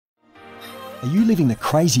Are you living the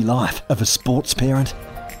crazy life of a sports parent?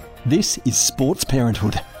 This is Sports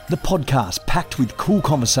Parenthood, the podcast packed with cool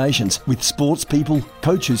conversations with sports people,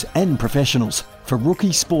 coaches and professionals for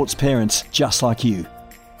rookie sports parents just like you.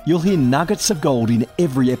 You'll hear nuggets of gold in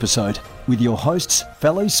every episode with your hosts,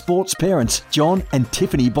 fellow sports parents John and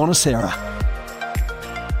Tiffany Bonacera.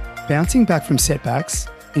 Bouncing back from setbacks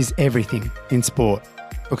is everything in sport,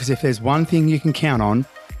 because if there's one thing you can count on,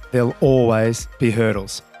 there'll always be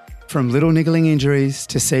hurdles. From little niggling injuries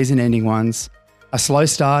to season-ending ones, a slow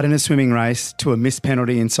start in a swimming race to a missed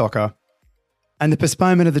penalty in soccer. And the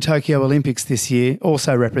postponement of the Tokyo Olympics this year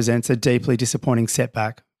also represents a deeply disappointing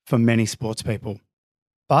setback for many sports people.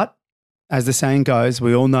 But, as the saying goes,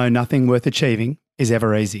 we all know nothing worth achieving is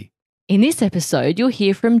ever easy. In this episode, you'll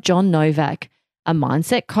hear from John Novak, a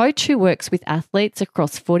mindset coach who works with athletes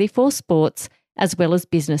across 44 sports as well as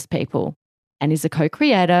business people, and is a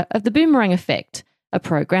co-creator of The Boomerang Effect, a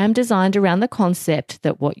program designed around the concept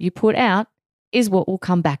that what you put out is what will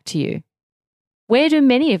come back to you. Where do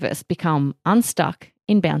many of us become unstuck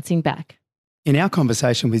in bouncing back? In our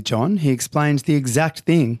conversation with John, he explains the exact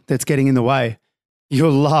thing that's getting in the way.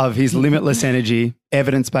 You'll love his limitless energy,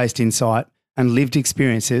 evidence-based insight, and lived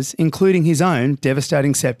experiences, including his own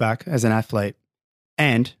devastating setback as an athlete.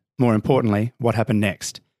 And, more importantly, what happened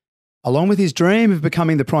next. Along with his dream of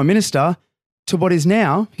becoming the Prime Minister to what is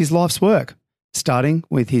now his life's work, starting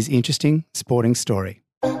with his interesting sporting story.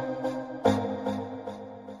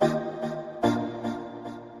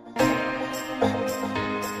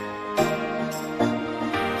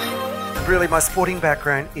 Really, my sporting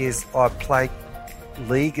background is I played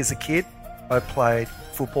league as a kid. I played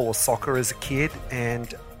football or soccer as a kid,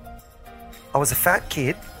 and I was a fat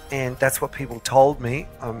kid, and that's what people told me.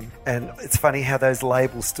 And it's funny how those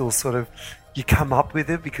labels still sort of, you come up with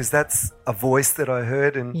it because that's a voice that I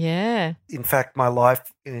heard. And Yeah. in fact, my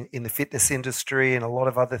life in the fitness industry and a lot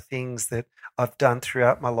of other things that I've done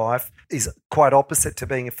throughout my life is quite opposite to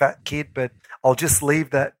being a fat kid, but I'll just leave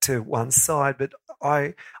that to one side. But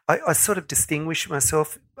I sort of distinguish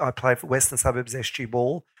myself. I played for Western Suburbs SG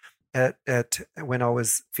Ball at when I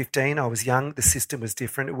was 15. I was young. The system was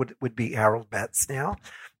different. It would be Harold Bats now.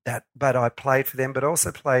 But I played for them, but I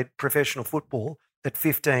also played professional football at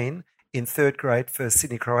 15 in third grade for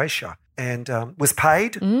Sydney, Croatia, and was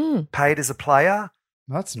paid as a player.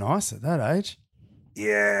 That's nice at that age.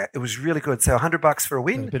 Yeah, it was really good. So $100 for a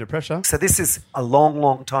win. A bit of pressure. So this is a long,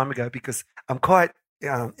 long time ago because I'm quite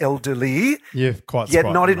elderly. You're quite yet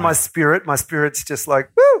sprightly, not in mate. my spirit. My spirit's just like,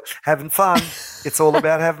 woo, having fun. It's all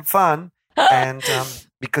about having fun. And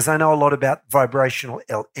because I know a lot about vibrational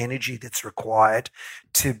energy that's required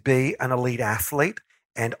to be an elite athlete.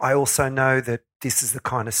 And I also know that this is the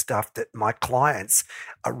kind of stuff that my clients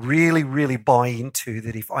really, really buy into,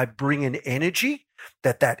 that if I bring an energy,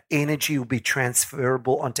 that energy will be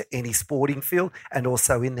transferable onto any sporting field and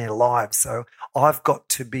also in their lives. So I've got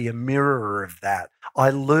to be a mirror of that. I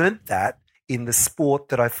learned that in the sport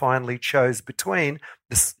that I finally chose between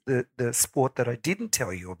the sport that I didn't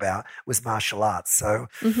tell you about was martial arts. So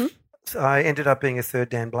I ended up being a third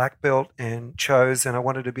Dan black belt and I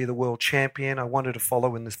wanted to be the world champion. I wanted to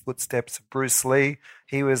follow in the footsteps of Bruce Lee.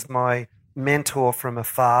 He was my mentor from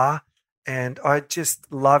afar, and I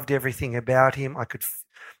just loved everything about him. I could,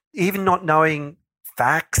 even not knowing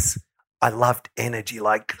facts, I loved energy,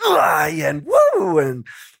 like and woo and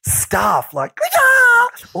stuff, like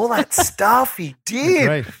all that stuff he did.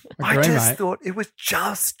 Agree, I just mate. thought it was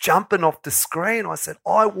just jumping off the screen. I said,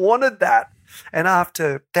 I wanted that. And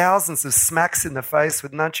after thousands of smacks in the face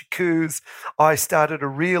with nunchakus, I started to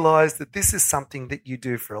realize that this is something that you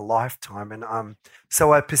do for a lifetime. And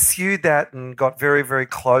so I pursued that and got very, very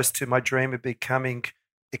close to my dream of becoming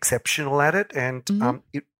exceptional at it. And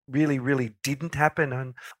it really, really didn't happen.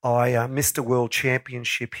 And I missed a world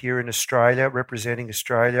championship here in Australia, representing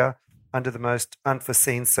Australia under the most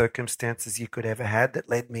unforeseen circumstances you could ever had, that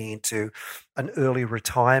led me into an early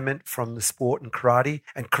retirement from the sport and karate.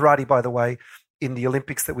 And karate, by the way, in the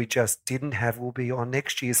Olympics that we just didn't have, will be on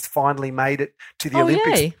next year's finally made it to the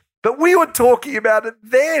Olympics. Yay. But we were talking about it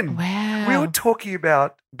then. Wow. We were talking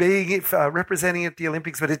about being representing at the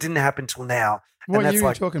Olympics, but it didn't happen till now. What and year are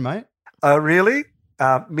you talking, mate? Really?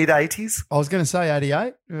 Mid-80s? I was going to say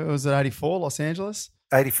 88. Was it 84, Los Angeles?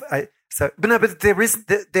 85. So, but no, but there was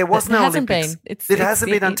no hasn't Olympics. been. It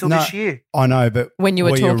hasn't been until this year. I know, but When you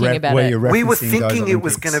were talking about it. We were thinking it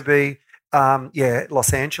was going to be,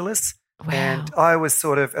 Los Angeles. Wow. And I was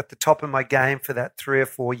sort of at the top of my game for that 3 or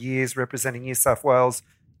 4 years, representing New South Wales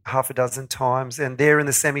half a dozen times. And there in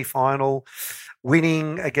the semi-final,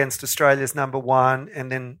 winning against Australia's number one,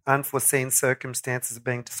 and then unforeseen circumstances of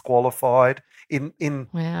being disqualified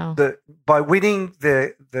Wow. By winning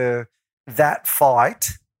that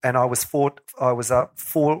fight, and I was up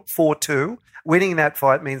 4-2. Winning that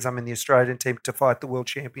fight means I'm in the Australian team to fight the World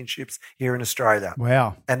Championships here in Australia.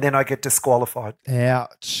 Wow. And then I get disqualified.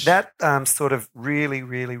 Ouch. That sort of really,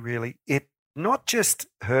 really, really, it not just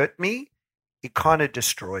hurt me, it kind of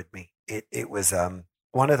destroyed me. It was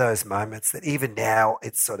one of those moments that even now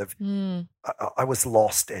it's sort of, I was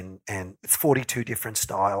lost, and it's 42 different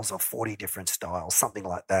styles or 40 different styles, something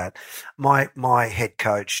like that. My head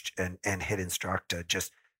coach and head instructor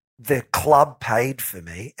the club paid for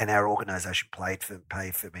me, and our organisation paid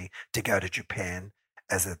for me to go to Japan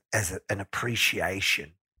as an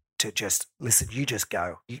appreciation to just listen. You just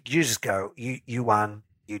go. You just go. You won.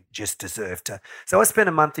 You just deserve to. So I spent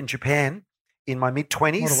a month in Japan in my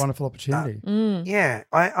mid-20s. What a wonderful opportunity. Yeah,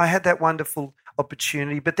 I had that wonderful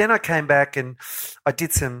opportunity. But then I came back and I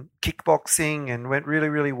did some kickboxing and went really,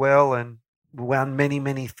 really well and won many,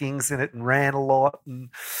 many things in it and ran a lot.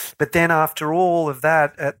 But then after all of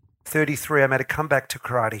that, at 33, I made a comeback to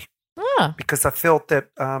karate because I felt that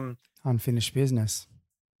unfinished business.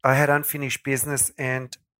 I had unfinished business,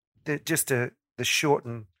 and the short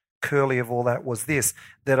and curly of all that was this: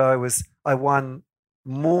 that I won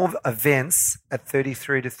more events at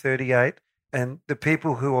 33 to 38, and the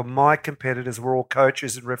people who were my competitors were all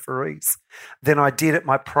coaches and referees, than I did at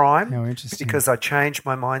my prime. How interesting. Because I changed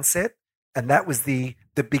my mindset, and that was the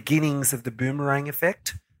beginnings of the boomerang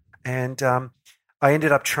effect. And I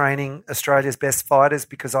ended up training Australia's best fighters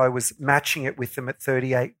because I was matching it with them at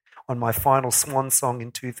 38 on my final swan song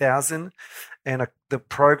in 2000. And the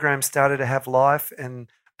program started to have life, and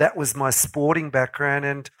that was my sporting background.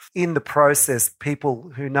 And in the process,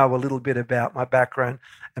 people who know a little bit about my background,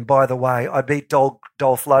 and by the way, I beat Dolph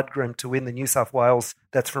Lundgren to win the New South Wales,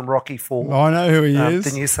 that's from Rocky IV. I know who he is.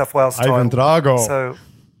 The New South Wales Ivan title. Drago. So,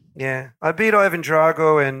 yeah, I beat Ivan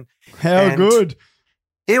Drago. And good.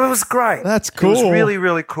 It was great. That's cool. It was really,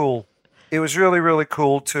 really cool. It was really, really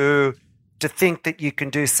cool to think that you can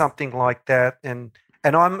do something like that. And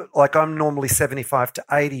I'm normally 75 to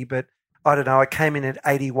 80, but I don't know, I came in at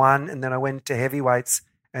 81 and then I went to heavyweights,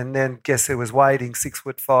 and then guess who was waiting?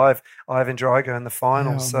 6'5", Ivan Drago in the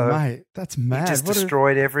final. Mate, that's mad. He just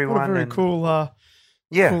destroyed everyone. What a very cool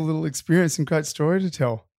little experience and great story to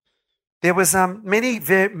tell. There was many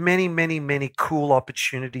cool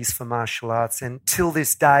opportunities for martial arts, and till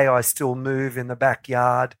this day I still move in the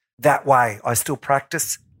backyard that way. I still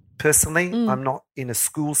practice personally. I'm not in a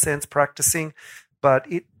school sense practicing, but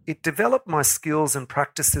it developed my skills and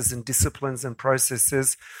practices and disciplines and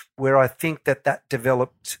processes where I think that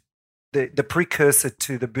developed the precursor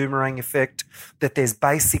to the boomerang effect, that there's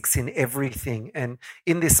basics in everything. And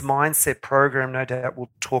in this mindset program, no doubt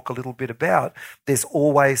we'll talk a little bit about, there's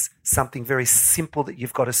always something very simple that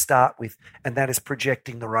you've got to start with, and that is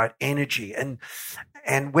projecting the right energy.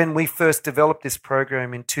 And when we first developed this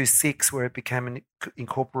program in 2006, where it became an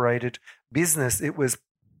incorporated business, it was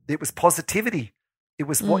positivity. It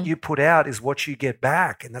was what you put out is what you get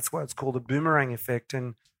back, and that's why it's called a boomerang effect.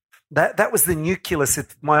 And that was the nucleus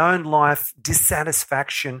of my own life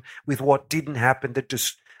dissatisfaction with what didn't happen,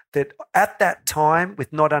 that at that time,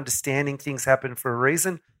 with not understanding things happen for a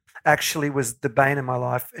reason, actually was the bane of my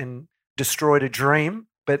life and destroyed a dream.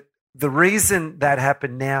 But the reason that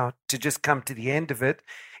happened now, to just come to the end of it,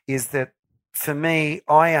 is that for me,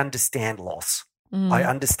 I understand loss. I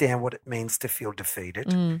understand what it means to feel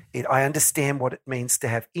defeated. I understand what it means to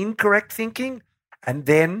have incorrect thinking, and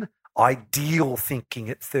then ideal thinking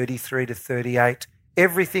at 33 to 38.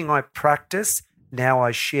 Everything I practice, now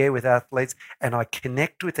I share with athletes, and I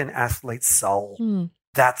connect with an athlete's soul.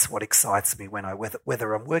 That's what excites me when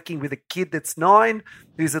whether I'm working with a kid that's 9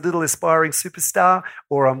 who's a little aspiring superstar,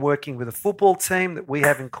 or I'm working with a football team that we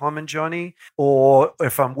have in common, Johnny, or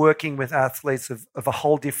if I'm working with athletes of a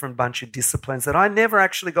whole different bunch of disciplines that I never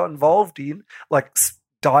actually got involved in, like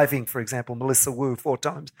diving, for example, Melissa Wu, 4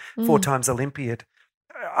 times Olympiad.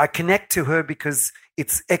 I connect to her because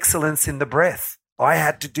it's excellence in the breath. I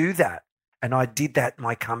had to do that. And I did that in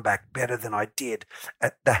my comeback better than I did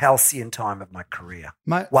at the halcyon time of my career.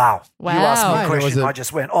 Wow. You asked me a question, I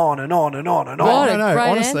just went on and on and on and on. No,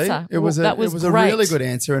 honestly, answer. It was a really good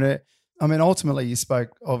answer. And ultimately you spoke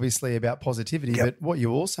obviously about positivity, but what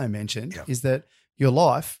you also mentioned is that your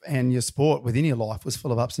life and your sport within your life was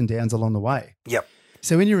full of ups and downs along the way. Yep.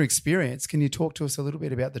 So in your experience, can you talk to us a little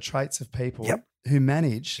bit about the traits of people who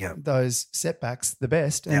manage those setbacks the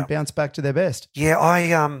best and bounce back to their best? Yeah,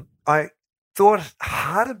 I thought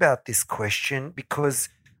hard about this question because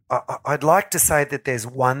I'd like to say that there's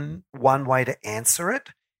one way to answer it.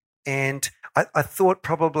 And I thought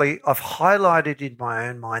probably I've highlighted in my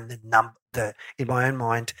own mind in my own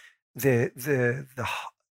mind, the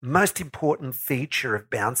most important feature of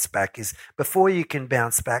bounce back is before you can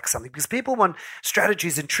bounce back something, because people want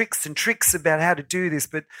strategies and tricks about how to do this.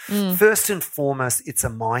 But first and foremost, it's a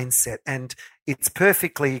mindset, and it's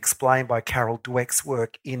perfectly explained by Carol Dweck's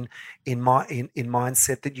work in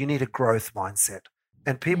mindset, that you need a growth mindset.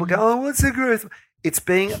 And people go, oh, what's a growth? It's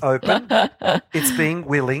being open, it's being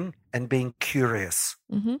willing, and being curious.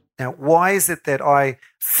 Mm-hmm. Now, why is it that I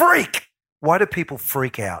freak? Why do people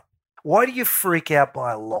freak out? Why do you freak out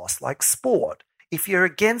by a loss? Like sport, if you're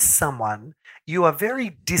against someone, you are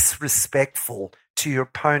very disrespectful to your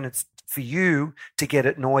opponents for you to get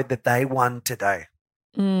annoyed that they won today.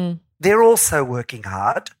 They're also working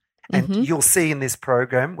hard. And you'll see in this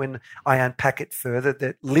program, when I unpack it further,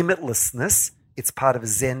 that limitlessness, it's part of a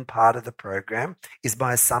Zen part of the program, is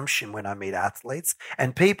my assumption when I meet athletes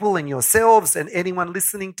and people and yourselves and anyone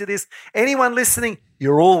listening to this,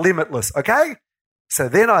 you're all limitless, okay? So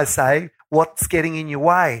then I say, what's getting in your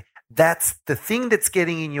way? That's the thing that's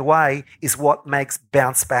getting in your way is what makes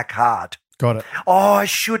bounce back hard. Got it. Oh, it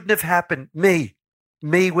shouldn't have happened. Me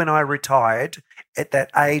when I retired at that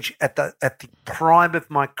age, at the prime of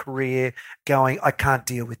my career, going, I can't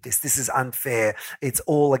deal with this. This is unfair. It's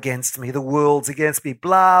all against me. The world's against me.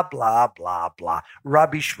 Blah, blah, blah, blah.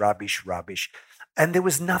 Rubbish, rubbish, rubbish. And there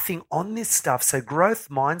was nothing on this stuff. So growth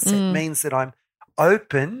mindset means that I'm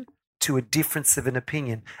open to a difference of an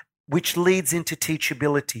opinion, which leads into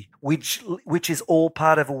teachability, which is all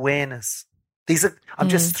part of awareness. I'm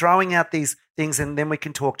just throwing out these things, and then we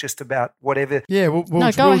can talk just about whatever. Yeah,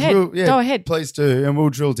 go ahead. Go ahead. Please do, and we'll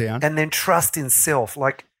drill down. And then trust in self.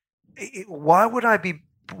 Like, why would I be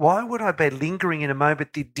lingering in a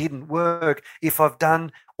moment that didn't work if I've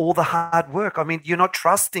done all the hard work? I mean, you're not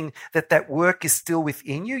trusting that work is still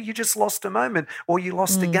within you. You just lost a moment, or you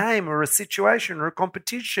lost a game or a situation or a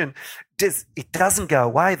competition. It doesn't go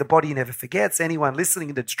away. The body never forgets. Anyone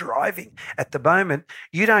listening that's driving at the moment,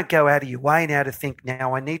 you don't go out of your way now to think,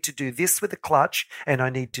 now I need to do this with the clutch and I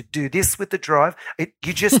need to do this with the drive.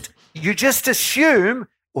 You just assume,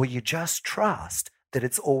 or you just trust that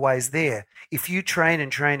it's always there. If you train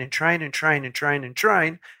and train and train and train and train and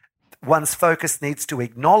train, one's focus needs to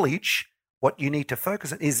acknowledge what you need to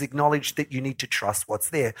focus on is acknowledge that you need to trust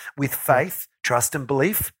what's there. With faith, trust and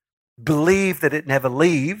belief, believe that it never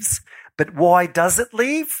leaves. But why does it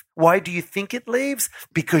leave? Why do you think it leaves?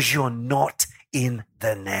 Because you're not in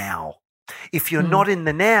the now. If you're not in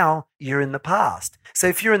the now, you're in the past. So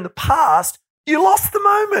if you're in the past, you lost the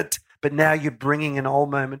moment. But now you're bringing an old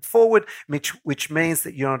moment forward, which means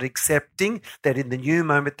that you're not accepting that in the new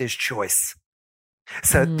moment there's choice.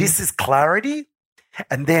 So this is clarity,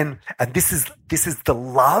 and this is the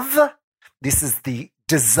love, this is the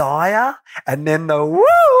desire, and then the woo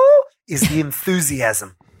is the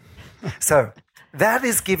enthusiasm. So that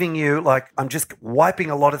is giving you, like, I'm just wiping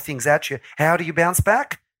a lot of things at you. How do you bounce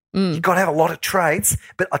back? You've got to have a lot of traits,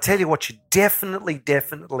 but I'll tell you what, you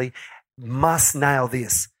definitely must nail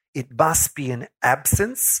this. It must be an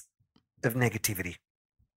absence of negativity.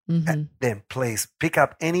 And then please pick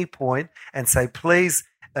up any point and say, please,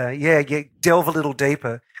 delve a little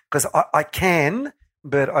deeper, because I can,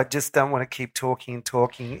 but I just don't want to keep talking.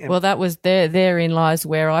 Well, that was therein lies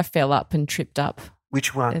where I fell up and tripped up.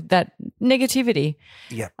 Which one? That negativity.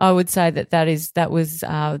 Yeah. I would say that was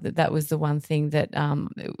the one thing that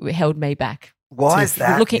held me back. Why is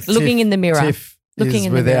that? Looking in the mirror. Tiff looking is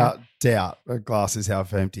in the without mirror. doubt a glass is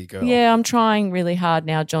half empty, girl. Yeah, I'm trying really hard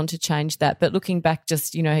now, John, to change that. But looking back,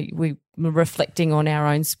 just, we were reflecting on our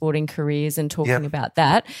own sporting careers and talking about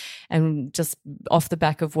that, and just off the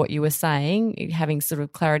back of what you were saying, having sort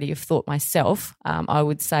of clarity of thought myself, I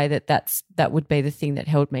would say that would be the thing that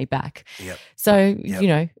held me back. Yep. So,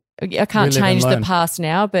 I can't change the learn. past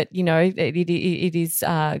now, but, it is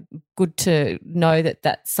good to know that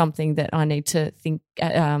that's something that I need to think,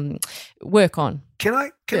 work on. Can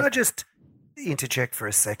I just interject for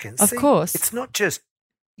a second? Of course. It's not just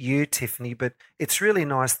you, Tiffany, but it's really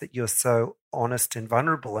nice that you're so honest and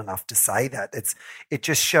vulnerable enough to say that. It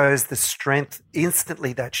just shows the strength.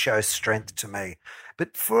 Instantly, that shows strength to me.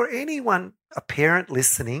 But for anyone, a parent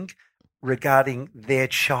listening regarding their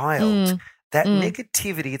child, that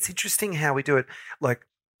negativity, it's interesting how we do it. Like,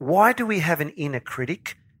 why do we have an inner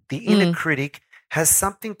critic? The inner critic has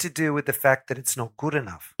something to do with the fact that it's not good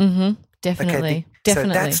enough. Definitely. So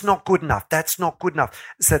that's not good enough. That's not good enough.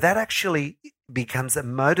 So that actually becomes a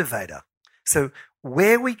motivator. So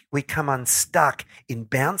where we come unstuck in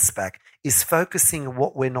bounce back is focusing on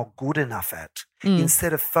what we're not good enough at,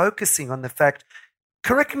 instead of focusing on the fact,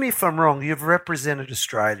 correct me if I'm wrong, you've represented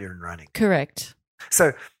Australia in running. Correct.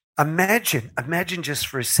 So Imagine just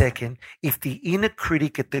for a second if the inner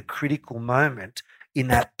critic at the critical moment in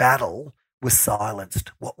that battle was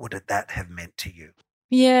silenced. What would that have meant to you?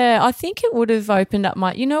 Yeah, I think it would have opened up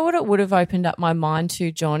my, what it would have opened up my mind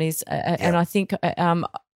to, John, is, and I think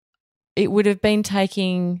it would have been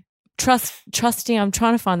trusting, I'm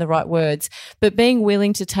trying to find the right words, but being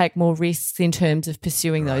willing to take more risks in terms of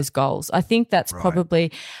pursuing those goals. I think that's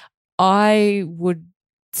probably, I would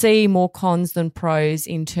see more cons than pros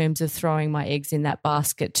in terms of throwing my eggs in that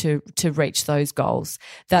basket to reach those goals.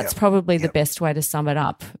 That's probably the best way to sum it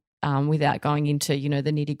up. Without going into,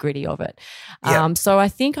 the nitty-gritty of it. So I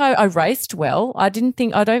think I raced well. I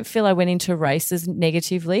don't feel I went into races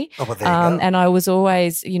negatively. Oh, well, there you go. And I was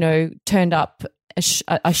always, turned up,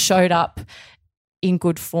 I showed up in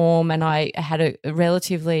good form, and I had a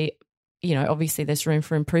relatively, obviously there's room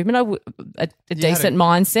for improvement. A decent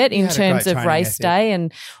mindset in terms of race day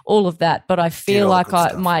and all of that. But I feel like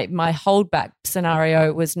my holdback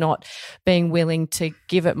scenario was not being willing to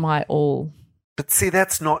give it my all. But see,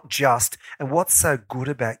 that's not just, and what's so good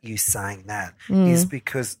about you saying that is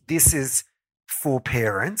because this is for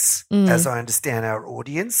parents, as I understand our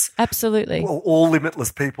audience. Absolutely. All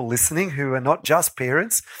limitless people listening who are not just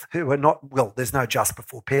parents, who are not, well, there's no just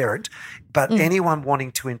before parent, but anyone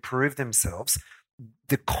wanting to improve themselves.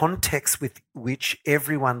 The context with which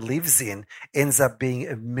everyone lives in ends up being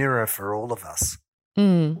a mirror for all of us.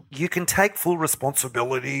 You can take full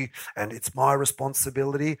responsibility, and it's my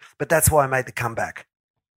responsibility, but that's why I made the comeback,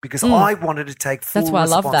 because I wanted to take full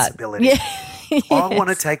responsibility. I love that. Yes. I want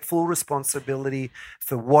to take full responsibility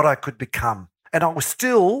for what I could become. And I was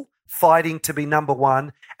still fighting to be number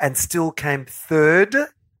one and still came third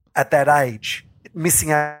at that age,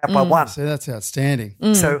 missing out by one. So that's outstanding.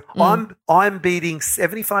 So I'm beating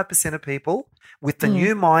 75% of people with the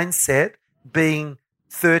new mindset being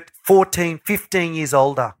 14, 15 years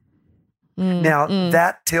older. Now,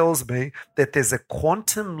 that tells me that there's a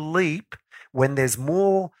quantum leap when there's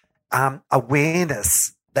more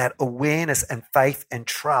awareness, that awareness and faith and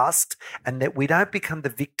trust, and that we don't become the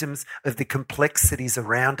victims of the complexities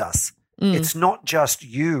around us. It's not just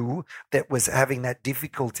you that was having that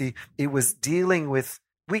difficulty. It was dealing with,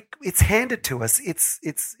 it's handed to us.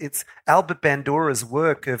 It's Albert Bandura's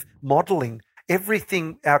work of modeling.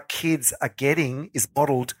 Everything our kids are getting is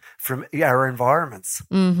modeled from our environments.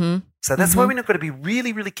 So that's why we're not going to be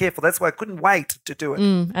really, really careful. That's why I couldn't wait to do it.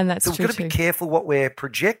 And that's so we've got to be careful what we're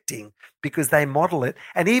projecting, because they model it.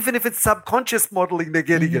 And even if it's subconscious modeling, they're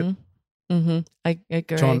getting it. I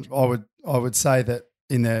agree. John, I would say that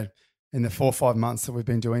in the 4 or 5 months that we've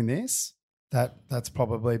been doing this, that's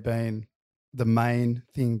probably been the main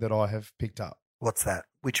thing that I have picked up. What's that?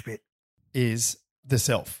 Which bit? Is the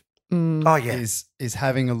self. Oh, yeah. Is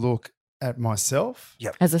having a look at myself.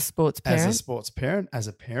 Yep. As a sports parent. As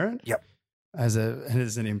a parent. Yep. As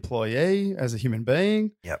an employee, as a human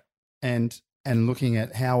being. Yep. And looking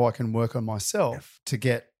at how I can work on myself to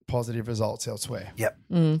get positive results elsewhere. Yep.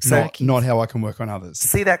 So not how I can work on others.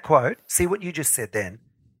 See that quote? See what you just said then?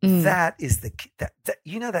 That is that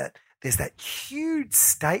there's that huge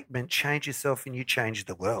statement, change yourself and you change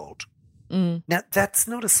the world. Now, that's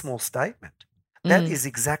not a small statement. That is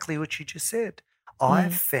exactly what you just said.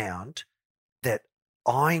 I've found that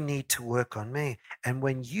I need to work on me. And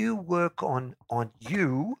when you work on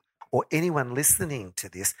you, or anyone listening to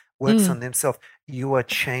this works on themselves, you are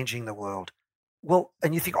changing the world. Well,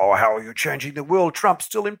 and you think, oh, how are you changing the world? Trump's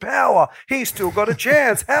still in power. He's still got a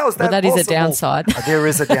chance. How is that that possible? Is a downside. There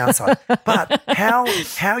is a downside. But how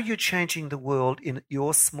you're changing the world in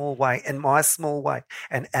your small way and my small way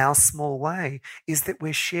and our small way is that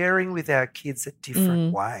we're sharing with our kids a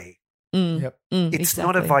different way. Yep. It's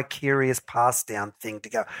not a vicarious passed down thing to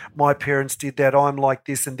go, my parents did that, I'm like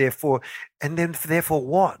this, and therefore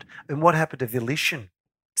what? And what happened to volition?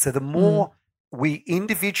 So the more we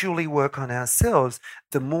individually work on ourselves,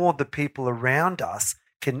 the more the people around us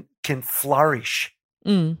can flourish.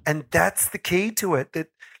 And that's the key to it. That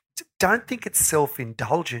don't think it's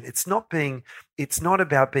self-indulgent. It's not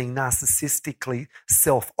about being narcissistically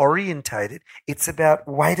self-orientated. It's about,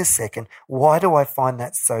 wait a second, why do I find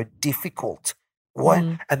that so difficult?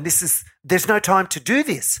 Why? And there's no time to do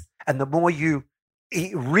this. And the more you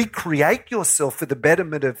recreate yourself for the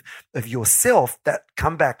betterment of yourself, that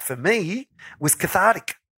comeback for me was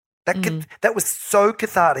cathartic. That was so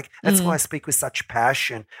cathartic. That's why I speak with such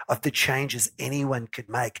passion of the changes anyone could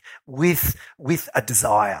make with a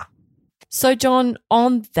desire. So, John,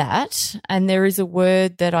 on that, and there is a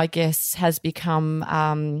word that I guess has become,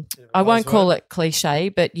 I won't call it cliche,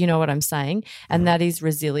 but you know what I'm saying, and that is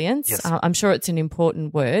resilience. Yes. I'm sure it's an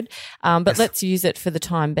important word, but let's use it for the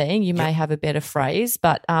time being. You may have a better phrase,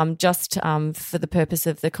 but just for the purpose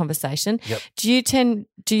of the conversation, do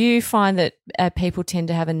you find that people tend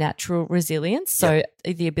to have a natural resilience, so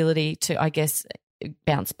the ability to, I guess,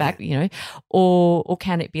 bounce back, or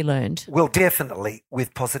can it be learned? Well, definitely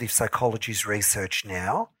with positive psychology's research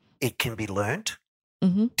now, it can be learned.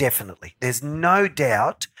 Mm-hmm. Definitely. There's no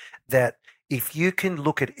doubt that if you can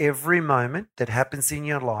look at every moment that happens in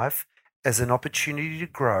your life as an opportunity to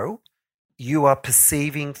grow, you are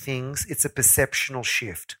perceiving things. It's a perceptual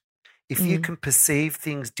shift. If you can perceive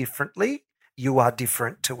things differently, you are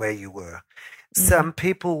different to where you were. Some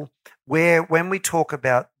people, when we talk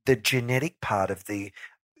about the genetic part of the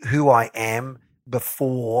who I am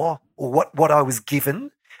before or what I was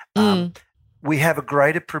given, we have a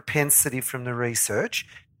greater propensity from the research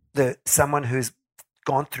that someone who's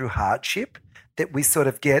gone through hardship, that we sort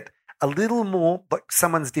of get a little more, like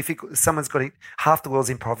someone's got half the world's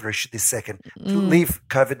impoverished this second. Leave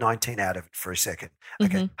COVID-19 out of it for a second.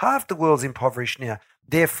 Okay, half the world's impoverished now.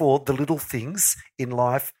 Therefore, the little things in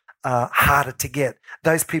life harder to get.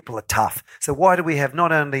 Those people are tough. So why do we have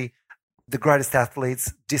not only the greatest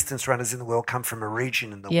athletes, distance runners in the world come from a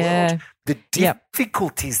region in the world, the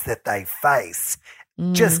difficulties that they face,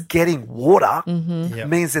 just getting water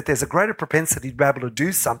means that there's a greater propensity to be able to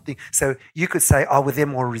do something. So you could say, oh, well, they're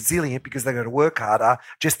more resilient because they got to work harder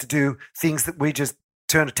just to do things that we just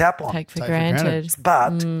turn a tap on. Take for granted.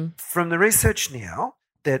 But from the research now,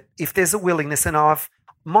 that if there's a willingness, and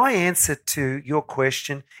my answer to your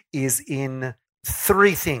question is in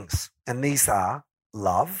 3 things, and these are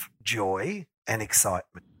love, joy, and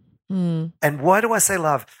excitement. And why do I say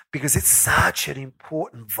love? Because it's such an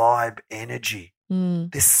important vibe energy.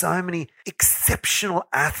 There's so many exceptional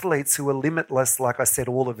athletes who are limitless, like I said,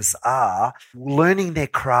 all of us are, learning their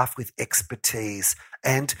craft with expertise.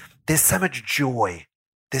 And there's so much joy.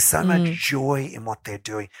 There's so much joy in what they're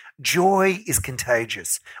doing. Joy is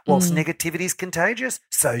contagious. Whilst negativity is contagious,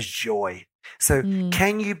 so is joy. So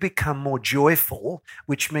can you become more joyful,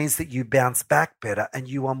 which means that you bounce back better and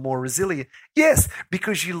you are more resilient? Yes,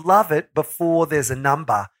 because you love it before there's a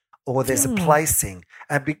number or there's a placing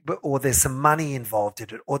or there's some money involved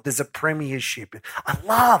in it or there's a premiership. I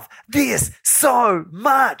love this so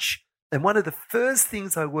much. And one of the first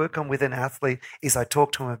things I work on with an athlete is I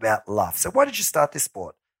talk to him about love. So why did you start this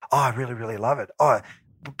sport? Oh, I really, really love it. Oh,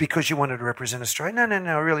 because you wanted to represent Australia? No,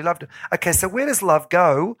 I really loved it. Okay, so where does love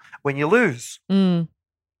go when you lose? Oh,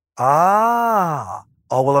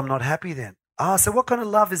 well, I'm not happy then. So what kind of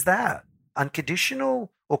love is that?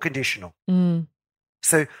 Unconditional or conditional?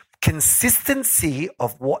 So consistency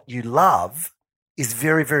of what you love is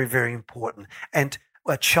very, very, very important. And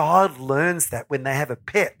a child learns that when they have a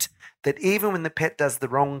pet, that even when the pet does the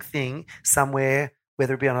wrong thing somewhere,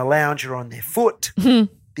 whether it be on a lounge or on their foot,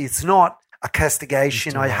 it's not a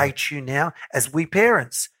castigation. I hate you now. As we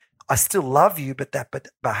parents, I still love you, but that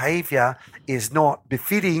behavior is not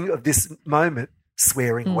befitting of this moment,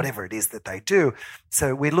 swearing, whatever it is that they do.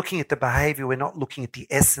 So we're looking at the behavior. We're not looking at the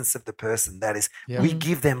essence of the person. That is, we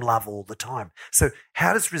give them love all the time. So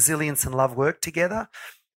how does resilience and love work together?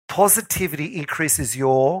 Positivity increases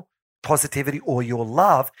your positivity, or your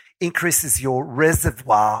love increases your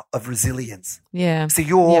reservoir of resilience. Yeah. So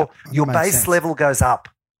your base sense. level goes up.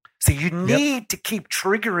 So you need to keep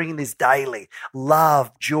triggering this daily.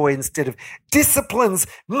 Love, joy, instead of disciplines,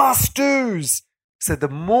 must-dos. So the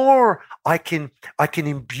more I can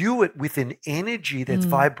imbue it with an energy that's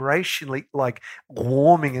vibrationally like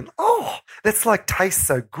warming and, that's like tastes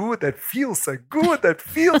so good, that feels so good, that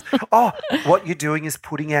feels, what you're doing is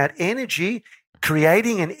putting out energy,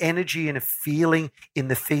 creating an energy and a feeling in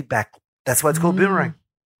the feedback. That's why it's called boomerang.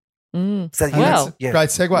 So great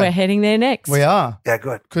segue. We're heading there next. We are. Yeah,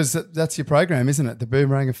 good. Because that's your program, isn't it? The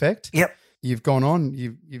boomerang effect. Yep. You've gone on,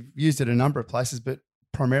 you've used it a number of places, but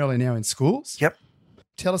primarily now in schools. Yep.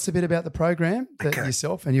 Tell us a bit about the program that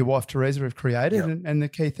yourself and your wife, Teresa, have created and the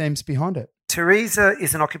key themes behind it. Teresa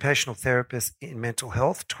is an occupational therapist in mental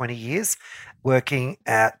health, 20 years, working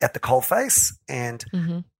at the coalface. And,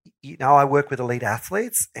 I work with elite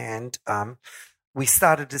athletes, and we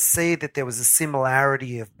started to see that there was a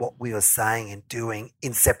similarity of what we were saying and doing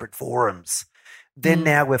in separate forums. Then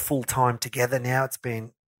now we're full-time together now. It's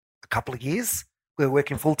been a couple of years. We're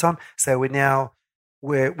working full-time. So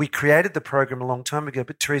we created the program a long time ago,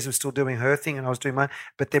 but Teresa was still doing her thing and I was doing mine.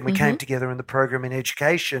 But then we came together in the program in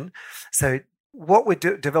education. So what we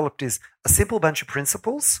developed is a simple bunch of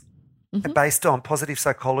principles based on positive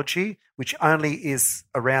psychology, which only is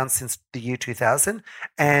around since the year 2000,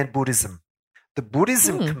 and Buddhism. The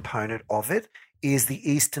Buddhism component of it is the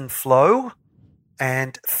Eastern flow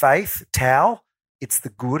and faith, Tao. It's the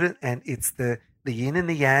good and it's the yin and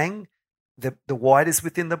the yang. The white is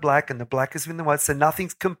within the black and the black is within the white. So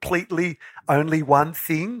nothing's completely only one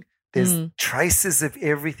thing. There's traces of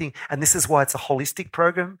everything. And this is why it's a holistic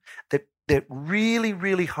program that really,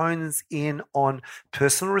 really hones in on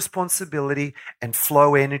personal responsibility and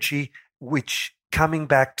flow energy, which coming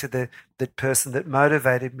back to the person that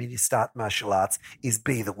motivated me to start martial arts is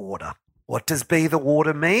be the water. What does be the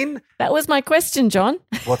water mean? That was my question, John.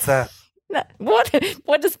 What's that? What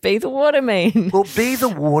does be the water mean? Well, be the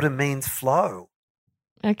water means flow.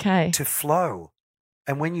 Okay. To flow.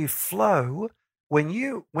 And when you flow,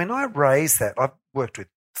 when I raise that, I've worked with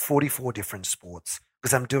 44 different sports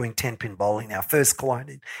because I'm doing 10-pin bowling now. First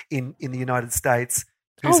client in the United States.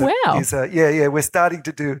 Wow. We're starting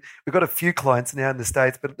to do, we've got a few clients now in the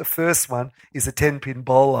States, but the first one is a 10-pin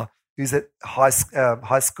bowler who's at high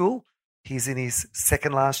school. He's in his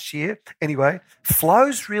second last year. Anyway,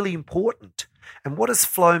 flow's really important. And what does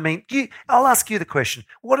flow mean? I'll ask you the question.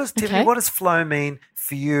 What does flow mean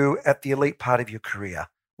for you at the elite part of your career?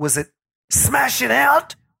 Was it smash it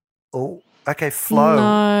out? Oh, okay, flow.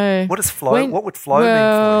 No. What does flow? What would flow mean for you?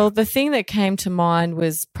 Well, the thing that came to mind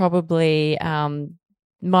was probably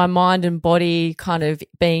my mind and body kind of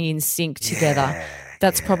being in sync together.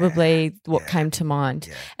 That's probably what came to mind.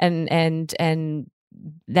 Yeah. And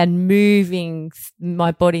then moving,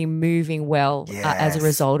 my body moving well as a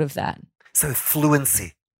result of that. So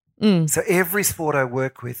fluency. So every sport I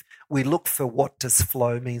work with, we look for what does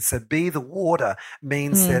flow mean. So be the water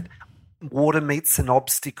means that water meets an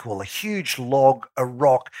obstacle, a huge log, a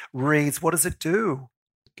rock, reeds. What does it do?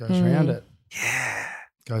 Goes around it. Yeah.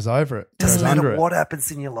 Goes over it. Doesn't goes under matter it. what happens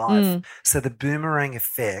in your life. So the boomerang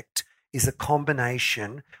effect is a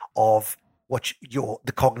combination of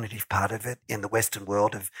the cognitive part of it in the Western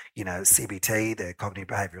world of, CBT, the cognitive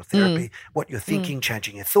behavioral therapy, what you're thinking,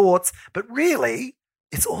 changing your thoughts. But really,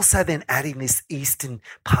 it's also then adding this Eastern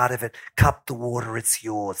part of it. Cup the water, it's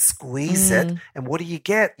yours. Squeeze it. And what do you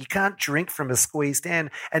get? You can't drink from a squeezed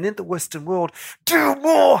hand. And in the Western world, do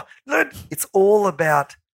more. It's all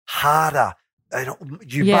about harder.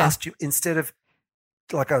 Instead of,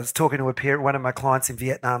 like I was talking to one of my clients in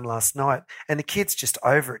Vietnam last night, and the kid's just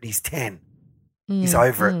over it. He's 10. He's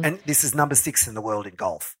over it. And this is number 6 in the world in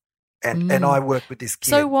golf. And I work with this kid.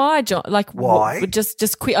 So why, John? Like, why?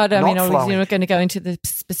 Just quick. I don't mean, obviously, you're not going to go into the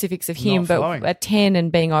specifics of him, but at 10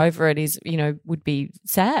 and being over it is, would be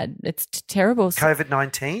sad. It's terrible.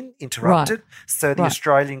 COVID-19 interrupted. Right. So the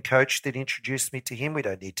Australian coach that introduced me to him, we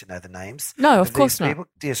don't need to know the names. No, of course not.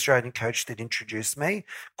 The Australian coach that introduced me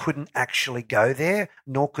couldn't actually go there,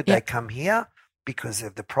 nor could they come here because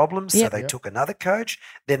of the problems. So they took another coach.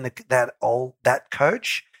 Then that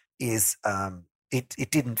coach is it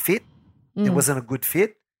didn't fit. It wasn't a good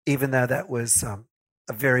fit, even though that was a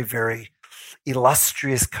very, very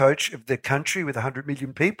illustrious coach of the country with 100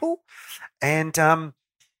 million people. And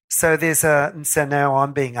so now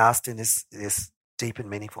I'm being asked in this deep and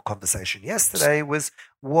meaningful conversation yesterday was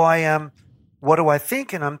why what do I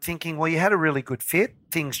think? And I'm thinking, well, you had a really good fit.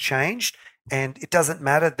 Things changed, and it doesn't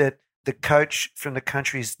matter that the coach from the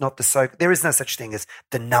country is not there is no such thing as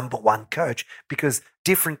the number one coach because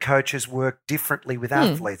different coaches work differently with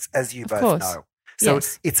athletes, as you both know. So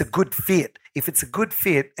it's a good fit. If it's a good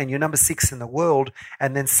fit and you're number 6 in the world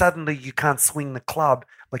and then suddenly you can't swing the club,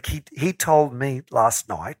 like he told me last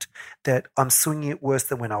night that I'm swinging it worse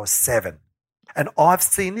than when I was 7. And I've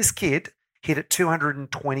seen this kid hit at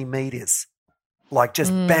 220 meters, like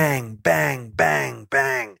just bang, bang, bang,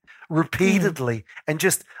 bang. Repeatedly, and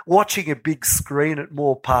just watching a big screen at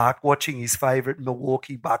Moore Park, watching his favourite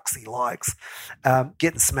Milwaukee Bucks he likes,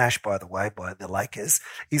 getting smashed, by the way, by the Lakers.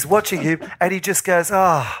 He's watching him and he just goes,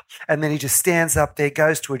 and then he just stands up there,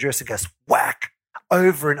 goes to address and goes, whack,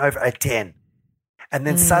 over and over at 10. And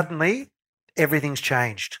then suddenly everything's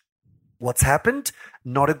changed. What's happened?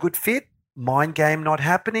 Not a good fit, mind game not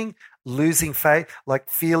happening, losing faith, like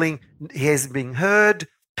feeling he hasn't been heard,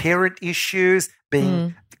 parent issues,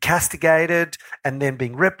 being castigated and then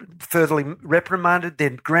being furtherly reprimanded,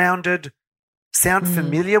 then grounded. Sound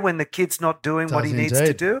familiar when the kid's not doing what he needs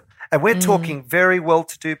to do? And we're talking very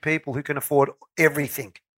well-to-do people who can afford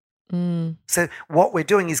everything. So what we're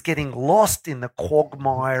doing is getting lost in the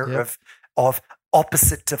quagmire of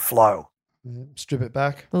opposite to flow. Strip it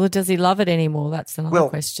back. Well, does he love it anymore? That's another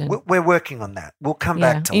question. We're working on that. We'll come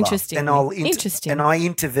back to love. Interesting. And I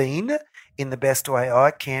intervene in the best way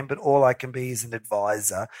I can, but all I can be is an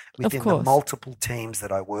advisor within the multiple teams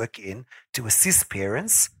that I work in to assist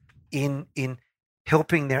parents in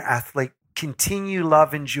helping their athlete continue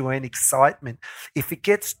love and joy and excitement. If it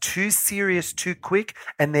gets too serious too quick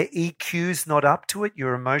and their EQ's not up to it,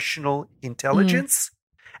 your emotional intelligence,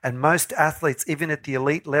 and most athletes, even at the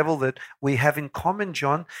elite level that we have in common,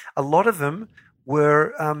 John, a lot of them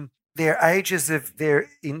were their ages of their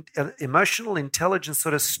emotional intelligence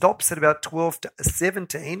sort of stops at about 12 to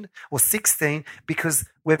 17 or 16 because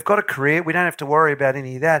we've got a career. We don't have to worry about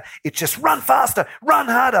any of that. It's just run faster, run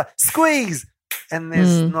harder, squeeze. And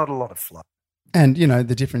there's not a lot of flow. And, you know,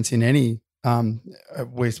 the difference in any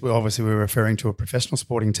we're referring to a professional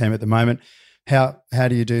sporting team at the moment. How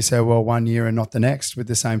do you do so well one year and not the next with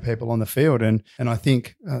the same people on the field? And I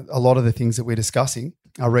think a lot of the things that we're discussing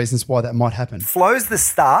are reasons why that might happen. Flow's the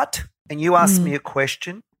start, and you asked me a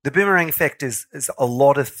question. The boomerang effect is a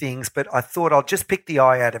lot of things, but I thought I'll just pick the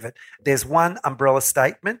eye out of it. There's one umbrella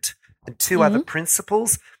statement and two other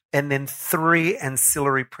principles, and then three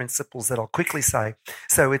ancillary principles that I'll quickly say.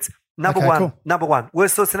 So it's Number one,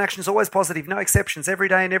 words, thoughts, and actions always positive, no exceptions, every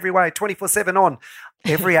day in every way, 24/7 on.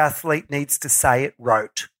 Every athlete needs to say it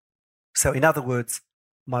rote. So in other words,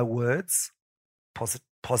 my words,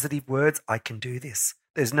 positive words, I can do this.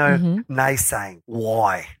 There's no naysaying.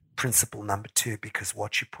 Why? Principle number 2, because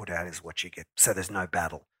what you put out is what you get. So there's no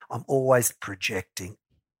battle. I'm always projecting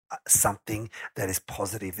something that is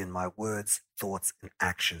positive in my words, thoughts, and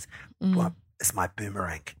actions. It's my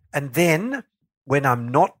boomerang. And then when I'm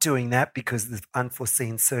not doing that because of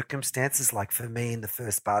unforeseen circumstances, like for me in the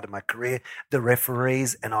first part of my career, the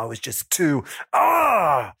referees, and I was just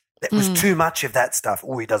that was too much of that stuff.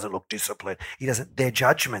 Oh, he doesn't look disciplined. He doesn't, their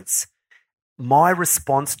judgments. My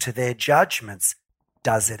response to their judgments,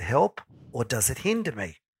 does it help or does it hinder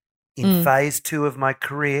me? In phase 2 of my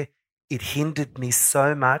career, it hindered me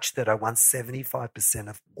so much that I won 75%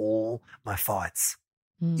 of all my fights,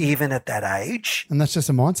 even at that age. And that's just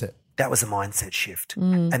a mindset. That was a mindset shift.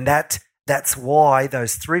 And that's why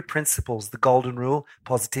those 3 principles, the golden rule,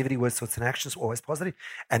 positivity, words, thoughts, and actions, always positive,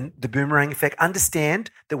 and the boomerang effect, understand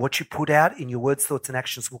that what you put out in your words, thoughts, and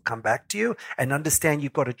actions will come back to you, and understand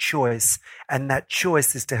you've got a choice, and that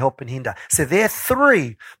choice is to help and hinder. So they're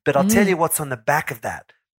 3, but I'll tell you what's on the back of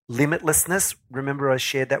that. Limitlessness, remember I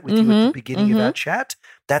shared that with you at the beginning of our chat?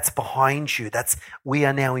 That's behind you. We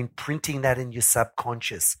are now imprinting that in your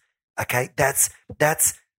subconscious. Okay, that's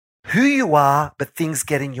who you are, but things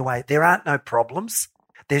get in your way. There aren't no problems.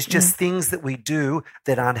 There's just things that we do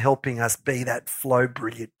that aren't helping us be that flow,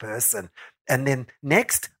 brilliant person. And then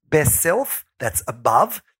next, best self, that's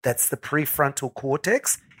above, that's the prefrontal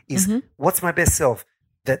cortex, is what's my best self?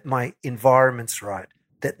 That my environment's right,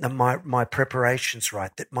 that my preparation's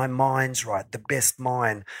right, that my mind's right, the best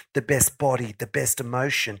mind, the best body, the best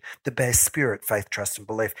emotion, the best spirit, faith, trust, and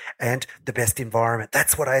belief, and the best environment.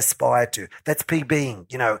 That's what I aspire to. That's PBing,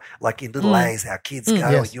 like in Little A's, our kids go,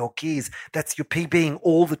 yes. Your kids. That's your PBing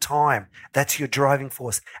all the time. That's your driving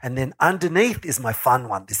force. And then underneath is my fun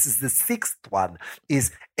one. This is the 6th one,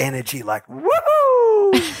 is energy, like, woohoo!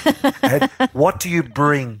 And what do you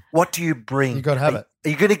bring? What do you bring? You got to have it. Are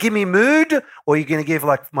you going to give me mood, or are you going to give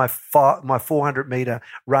like my 400-meter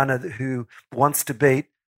runner who wants to beat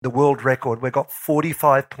the world record? We've got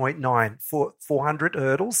 45.9 for 400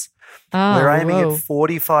 hurdles. We're aiming at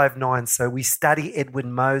 45.9. So we study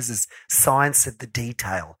Edwin Moses' Science of the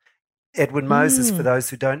Detail. Edwin Moses, for those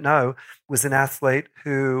who don't know, was an athlete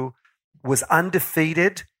who was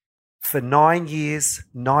undefeated for 9 years,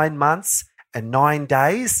 9 months, and 9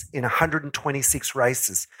 days in 126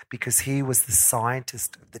 races, because he was the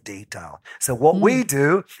scientist of the detail. So what we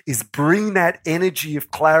do is bring that energy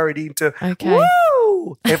of clarity into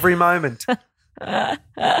woo every moment.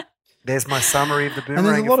 There's my summary of the boomerang And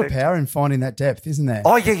there's a lot effect. of power in finding that depth, isn't there?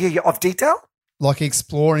 Oh, yeah. Of detail? Like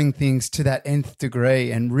exploring things to that nth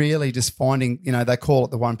degree and really just finding, they call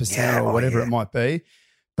it the 1% or whatever it might be.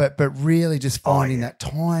 But really just finding that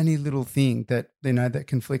tiny little thing that, that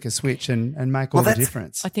can flick a switch and make all the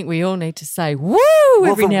difference. I think we all need to say woo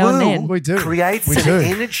every now and then. We do. Creates we an do.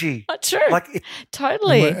 energy. True.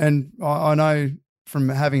 Totally. And I know from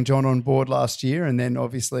having John on board last year and then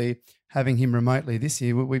obviously having him remotely this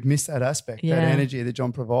year, we've missed that aspect, that energy that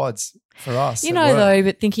John provides for us. Though,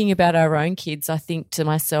 but thinking about our own kids, I think to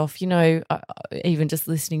myself, even just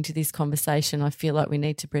listening to this conversation, I feel like we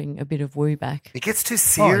need to bring a bit of woo back. It gets too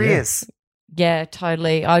serious. Yeah,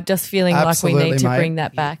 totally. I'm just feeling Absolutely, like we need to mate. bring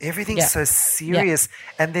that back. Everything's so serious,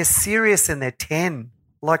 and they're serious and they're 10.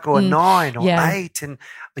 or 9 or 8, and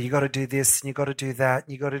you got to do this and you got to do that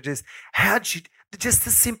and you got to do this. just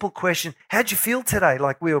the simple question, how'd you feel today?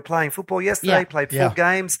 Like we were playing football yesterday, played 4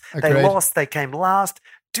 games, Agreed. they lost, they came last.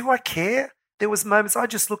 Do I care? There was moments I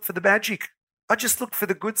just looked for the magic. I just look for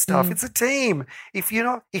the good stuff. It's a team. If you're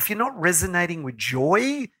not resonating with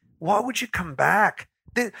joy, why would you come back?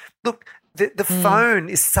 The phone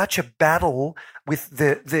is such a battle with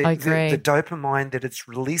the dopamine that it's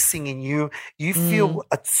releasing in you. You feel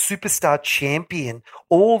a superstar champion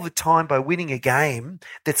all the time by winning a game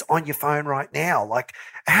that's on your phone right now. Like,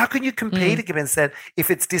 how can you compete against that if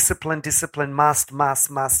it's discipline, must? I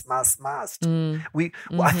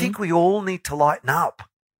think we all need to lighten up.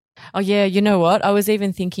 Oh, yeah. You know what? I was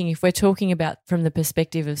even thinking, if we're talking about from the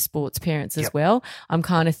perspective of sports parents as well, I'm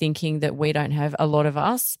kind of thinking that we don't have, a lot of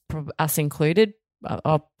us included,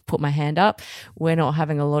 I'll put my hand up, we're not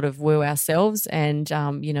having a lot of woo ourselves. And,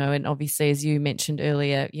 and obviously, as you mentioned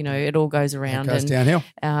earlier, it all goes around. It goes downhill.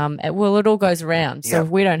 It all goes around. So if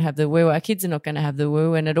we don't have the woo, our kids are not going to have the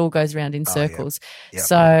woo, and it all goes around in circles. Yeah.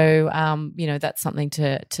 So, that's something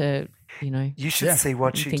to you should see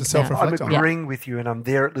what she. I'm agreeing with you, and I'm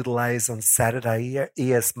there at Little A's on Saturday,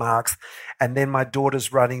 ES Marks, and then my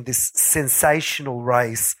daughter's running this sensational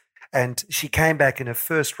race, and she came back in her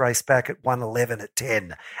first race back at 1:11 at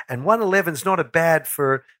 10, and 1:11's not a bad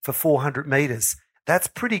for 400 meters. That's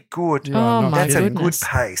pretty good. That's a good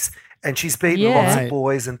pace. And she's beaten lots of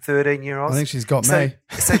boys and 13-year-olds. I think she's got me.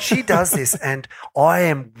 So she does this, and I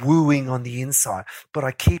am wooing on the inside, but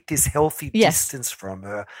I keep this healthy distance from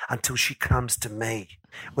her until she comes to me.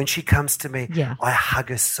 When she comes to me, I hug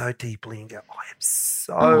her so deeply and go, I am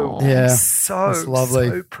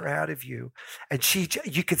so proud of you. And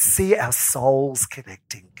you could see our souls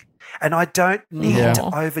connecting. And I don't need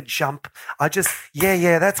to over jump. I just,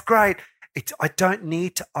 that's great. I don't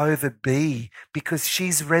need to overbe because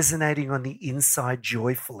she's resonating on the inside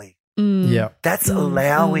joyfully. That's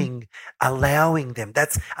allowing them.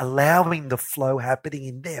 That's allowing the flow happening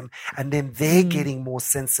in them, and then they're getting more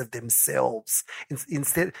sense of themselves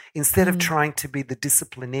instead of trying to be the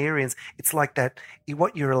disciplinarians. It's like that.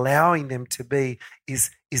 What you're allowing them to be is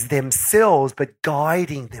themselves, but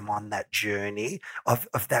guiding them on that journey of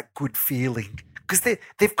that good feeling. Because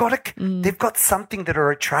they've got something that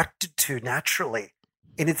are attracted to naturally,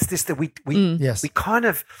 and it's just that we kind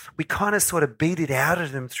of sort of beat it out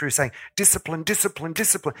of them through saying discipline,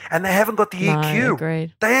 and they haven't got the EQ.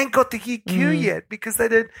 Agreed. They ain't got the EQ yet because they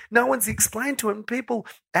don't. No one's explained to them. People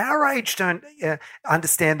our age don't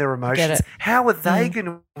understand their emotions. How are they going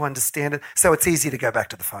to understand it? So it's easy to go back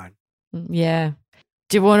to the phone. Yeah.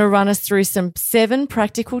 Do you want to run us through some 7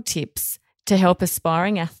 practical tips to help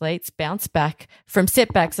aspiring athletes bounce back from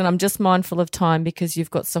setbacks? And I'm just mindful of time because you've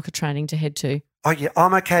got soccer training to head to. Oh, yeah,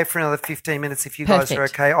 I'm okay for another 15 minutes if you guys are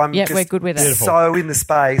okay. I'm we're good with it. So in the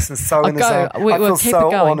space and so in the zone. I feel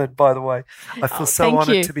so honoured, by the way. I feel so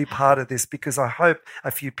honoured to be part of this because I hope a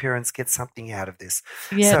few parents get something out of this.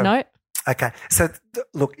 Okay. So,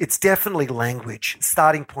 look, it's definitely language.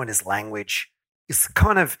 Starting point is language. It's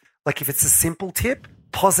kind of like if it's a simple tip,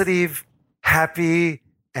 positive, happy,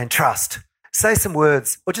 and trust. Say some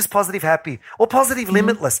words, or just positive, happy, or positive,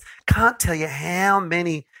 limitless. Can't tell you how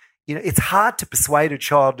many, it's hard to persuade a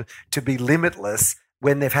child to be limitless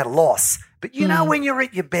when they've had a loss. But when you're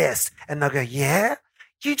at your best and they'll go,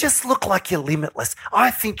 you just look like you're limitless.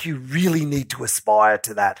 I think you really need to aspire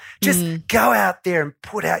to that. Just go out there and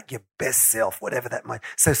put out your best self, whatever that might.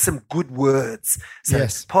 So some good words. So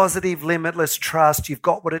positive, limitless, trust. You've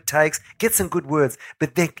got what it takes. Get some good words,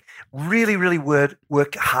 but then really, really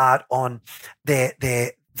work hard on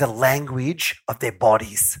the language of their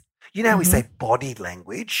bodies. You know, we say body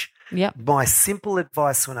language. Yep. My simple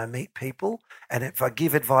advice when I meet people, and if I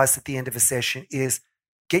give advice at the end of a session, is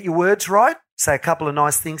get your words right. Say a couple of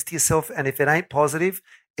nice things to yourself, and if it ain't positive,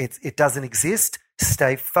 it doesn't exist.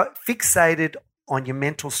 Stay fixated on your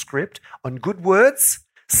mental script, on good words.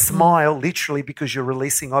 Smile, literally, because you're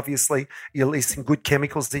releasing good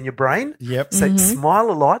chemicals in your brain. Yep. So smile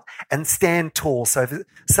a lot and stand tall. So if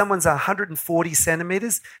someone's 140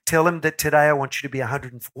 centimeters, tell them that today I want you to be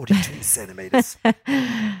 142 centimeters.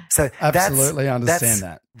 So absolutely understand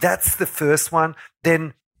that. That's the first one.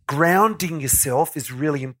 Then grounding yourself is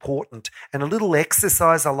really important. And a little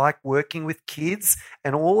exercise I like working with kids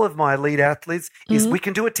and all of my elite athletes is we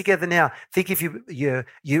can do it together now. Think of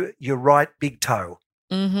your right big toe.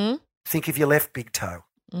 Think of your left big toe.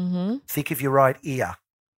 Think of your right ear.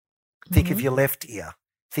 Think of your left ear.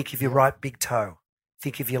 Think of your right big toe.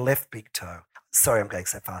 Think of your left big toe. Sorry, I'm going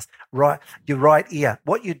so fast. Your right ear.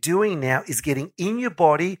 What you're doing now is getting in your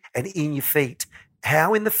body and in your feet.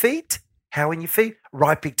 How in the feet? How in your feet?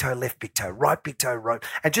 Right big toe, left big toe, right big toe, right.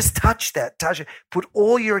 And just touch it. Put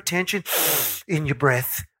all your attention in your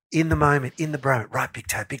breath, in the moment, right big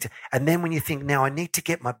toe, big toe. And then when you think, now I need to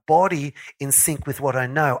get my body in sync with what I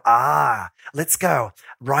know. Let's go.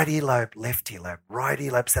 Right earlobe, left earlobe, right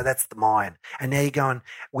earlobe. So that's the mind. And now you're going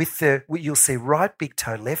you'll see right big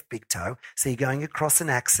toe, left big toe. So you're going across an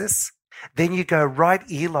axis. Then you go right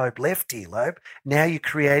earlobe, left earlobe. Now you're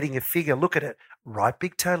creating a figure. Look at it. Right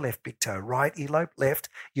big toe, left big toe, right earlobe, left.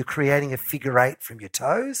 You're creating a figure 8 from your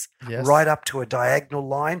toes, right up to a diagonal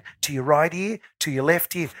line to your right ear, to your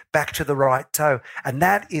left ear, back to the right toe. And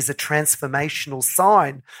that is a transformational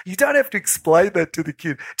sign. You don't have to explain that to the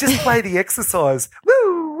kid. Just play the exercise.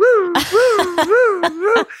 Woo, woo, woo, woo,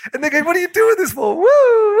 woo. And they're going, what are you doing this for? Woo,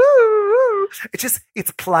 woo, woo.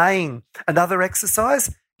 It's playing. Another exercise,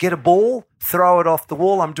 get a ball, throw it off the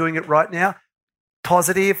wall. I'm doing it right now.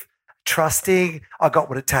 Positive. Trusting, I got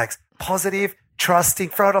what it takes. Positive, trusting,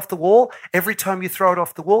 throw it off the wall. Every time you throw it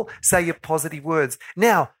off the wall, say your positive words.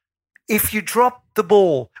 Now, if you drop the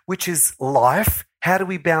ball, which is life, how do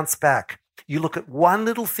we bounce back? You look at one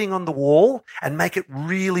little thing on the wall and make it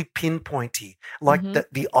really pinpointy, like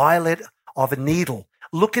the eyelet of a needle.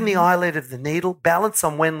 Look in the eyelet of the needle, balance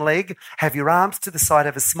on one leg, have your arms to the side,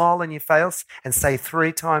 have a smile on your face, and say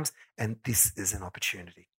 3 times, and this is an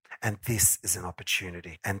opportunity. And this is an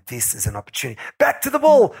opportunity. And this is an opportunity. Back to the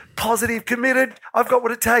ball. Positive, committed. I've got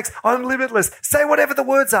what it takes. I'm limitless. Say whatever the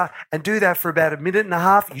words are and do that for about 1.5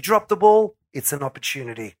 minutes. You drop the ball. It's an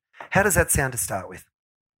opportunity. How does that sound to start with?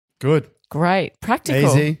 Good. Great.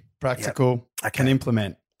 Practical. Easy, practical, can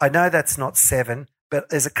implement. I know that's not 7, but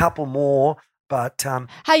there's a couple more. But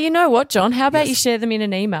hey, you know what, John? How about you share them in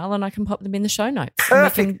an email and I can pop them in the show notes?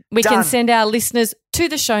 Perfect. We can send our listeners to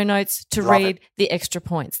the show notes to Love read it. the extra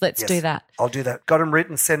points. Let's do that. I'll do that. Got them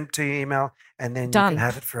written, send them to your email, and then you can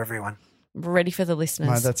have it for everyone. Ready for the listeners.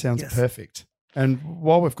 Mate, that sounds perfect. And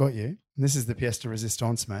while we've got you, and this is the pièce de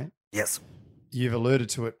résistance, mate. Yes. You've alluded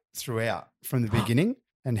to it throughout from the beginning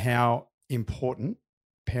and how important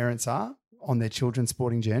parents are on their children's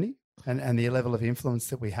sporting journey. And the level of influence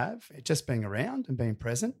that we have, just being around and being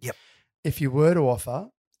present. Yep. If you were to offer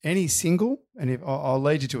any single, and if I'll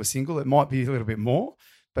lead you to a single, it might be a little bit more,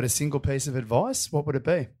 but a single piece of advice, what would it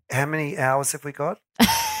be? How many hours have we got?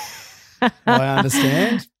 I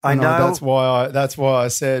understand. I know. That's why I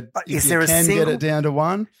said is if there you a can single? get it down to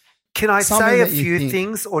one. Can I Something say a that you few think-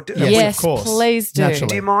 things? Or Yes, of course. please do. Naturally.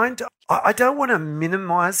 Do you mind? I don't want to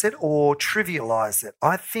minimize it or trivialize it.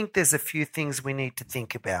 I think there's a few things we need to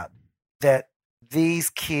think about, that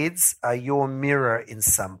these kids are your mirror in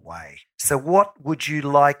some way. So what would you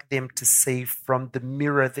like them to see from the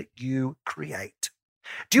mirror that you create?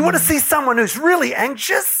 Do you want to see someone who's really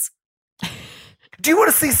anxious? Do you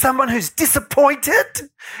want to see someone who's disappointed?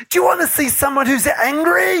 Do you want to see someone who's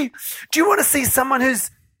angry? Do you want to see someone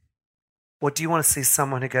or do you want to see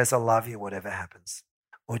someone who goes, I love you, whatever happens?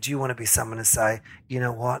 Or do you want to be someone to say, you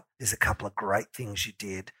know what, there's a couple of great things you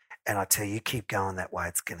did, and I tell you, keep going that way,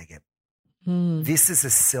 it's going to get. This is a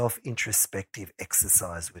self-introspective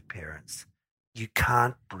exercise with parents. You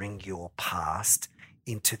can't bring your past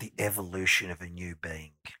into the evolution of a new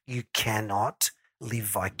being. You cannot live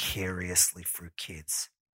vicariously through kids.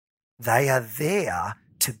 They are there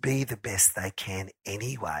to be the best they can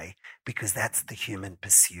anyway, because that's the human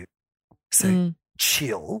pursuit. So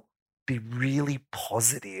chill, be really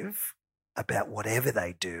positive about whatever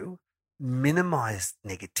they do, minimize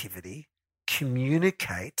negativity,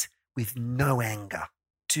 communicate with no anger.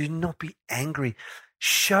 Do not be angry.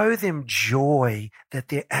 Show them joy that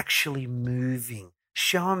they're actually moving.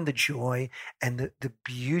 Show them the joy and the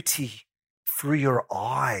beauty through your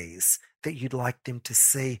eyes that you'd like them to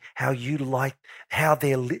see, how you're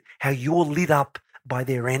lit up by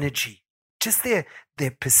their energy. Just their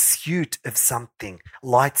pursuit of something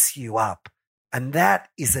lights you up. And that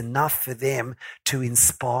is enough for them to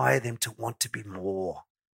inspire them to want to be more.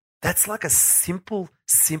 That's like a simple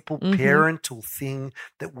parental thing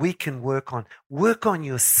that we can work on. Work on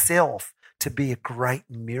yourself to be a great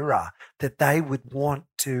mirror that they would want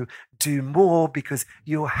to do more because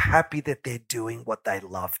you're happy that they're doing what they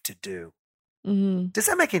love to do. Does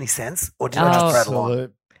that make any sense? Or did I just prattle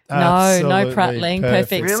on? No prattling.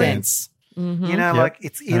 Perfect Really? sense. You know, like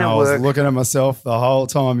it's inner I work. was looking at myself the whole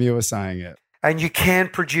time you were saying it. And you can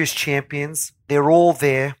produce champions. They're all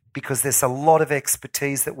there because there's a lot of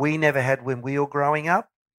expertise that we never had when we were growing up.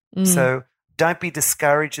 So don't be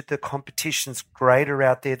discouraged that the competition's greater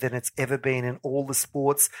out there than it's ever been in all the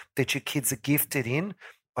sports that your kids are gifted in.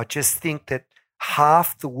 I just think that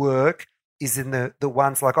half the work is in the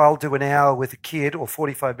ones like I'll do an hour with a kid or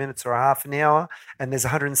 45 minutes or a half an hour, and there's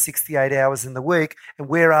 168 hours in the week. And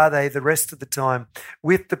where are they the rest of the time?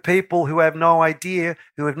 With the people who have no idea,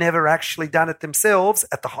 who have never actually done it themselves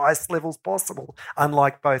at the highest levels possible,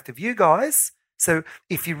 unlike both of you guys. So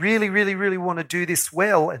if you really, really, really want to do this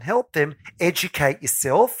well and help them, educate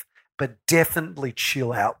yourself, but definitely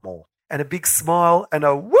chill out more. And a big smile and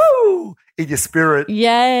a woo in your spirit.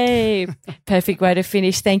 Yay. Perfect way to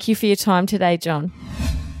finish. Thank you for your time today, John.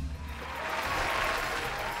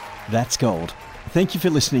 That's gold. Thank you for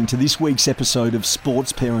listening to this week's episode of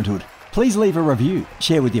Sports Parenthood. Please leave a review,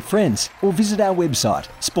 share with your friends, or visit our website,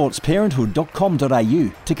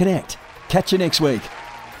 sportsparenthood.com.au to connect. Catch you next week.